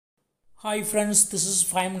Hi friends, this is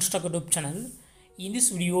 5 Minutes Talk YouTube channel. In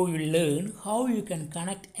this video, you will learn how you can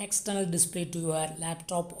connect external display to your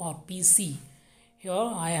laptop or PC.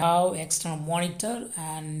 Here I have external monitor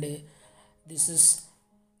and this is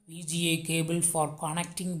VGA cable for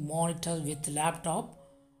connecting monitor with laptop.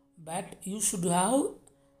 But you should have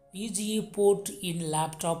VGA port in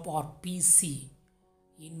laptop or PC.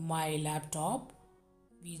 In my laptop,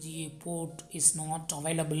 VGA port is not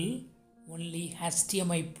available, only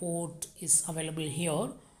HDMI port is available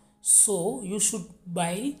here. So you should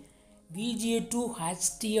buy VGA to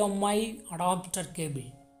HDMI adapter cable.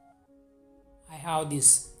 I have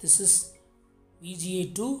this is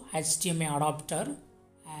VGA to HDMI adapter,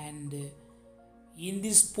 and in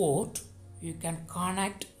this port you can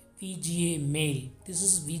connect VGA male. This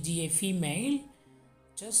is VGA female.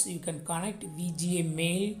 Just you can connect VGA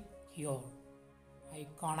male here. I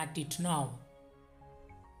connect it now.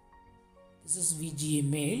 This is VGA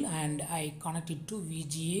male and I connect it to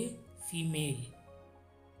VGA female.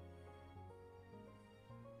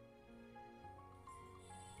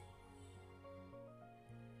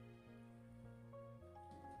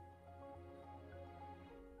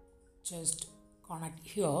 Just connect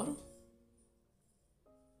here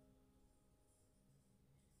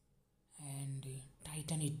and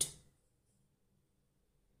tighten it.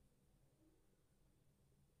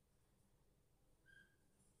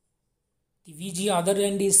 The VGA other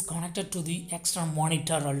end is connected to the external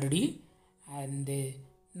monitor already, and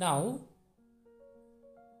now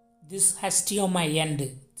this HDMI end,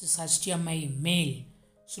 this HDMI male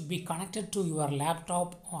should be connected to your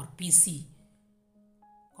laptop or PC.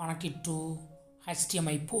 Connect it to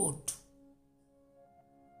HDMI port.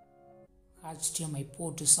 HDMI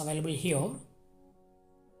port is available here.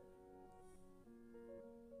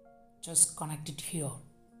 Just connect it here.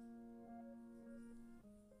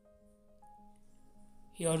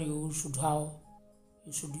 Here you should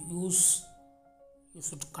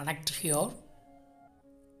connect here,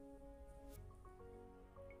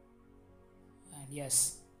 and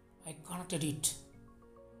yes, I connected it.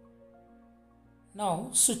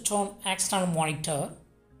 Now switch on external monitor.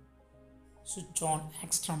 Switch on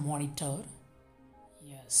external monitor.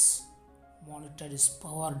 Yes, monitor is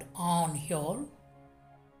powered on here,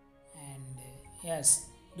 and yes,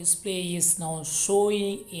 display is now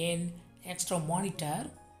showing in extra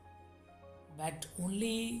monitor, but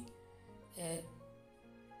only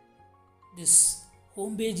this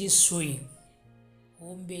home page is showing.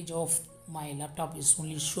 Home page of my laptop is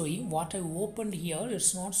only showing. What I opened here,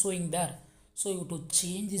 it's not showing there. So you have to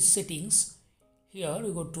change the settings. Here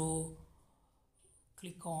you go to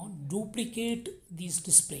click on duplicate this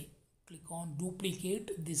display. Click on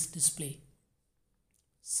duplicate this display.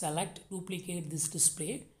 Select duplicate this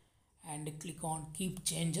display and click on keep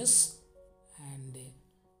changes, and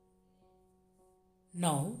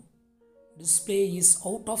now display is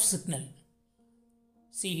out of signal.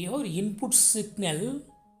 See here, input signal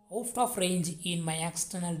out of range in my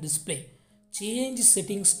external display. Change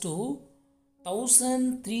settings to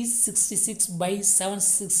 1366 by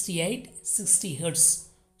 768 60 Hz.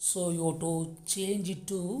 So you have to change it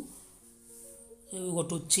to, you have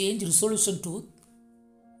to change resolution to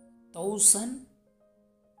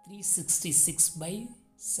 1366 by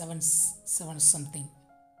 7 something.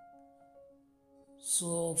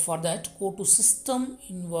 So for that, go to system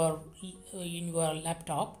in your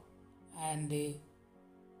laptop and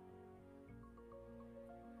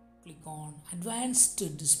click on advanced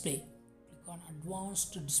display. Click on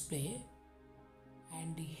advanced display,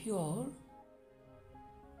 and here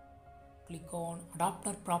click on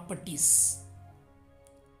adapter properties.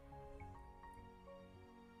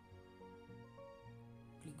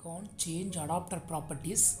 Click on change adapter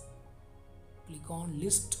properties. Click on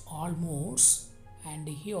list all modes, and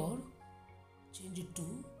here change it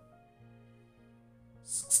to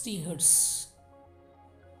 60 Hz.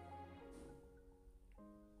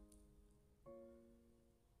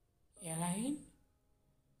 Again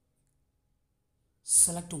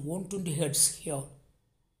select 120 Hz here.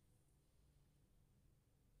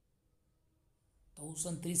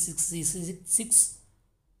 1366,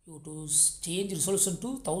 you have to change resolution to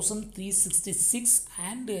 1366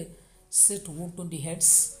 and set 120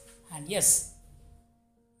 Hz, and yes,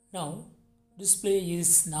 now display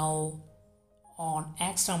is now on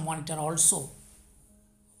external monitor also.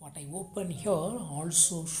 What I open here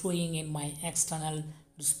also showing in my external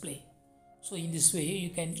display. So in this way you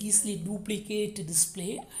can easily duplicate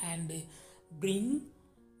display and bring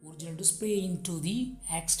original display into the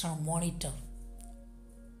external monitor.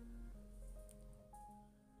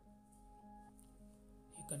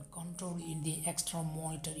 You can control in the external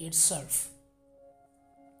monitor itself.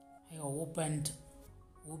 I have opened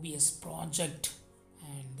OBS project,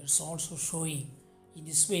 and that's also showing. In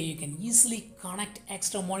this way you can easily connect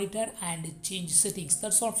extra monitor and change settings.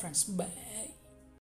 That's all friends. Bye.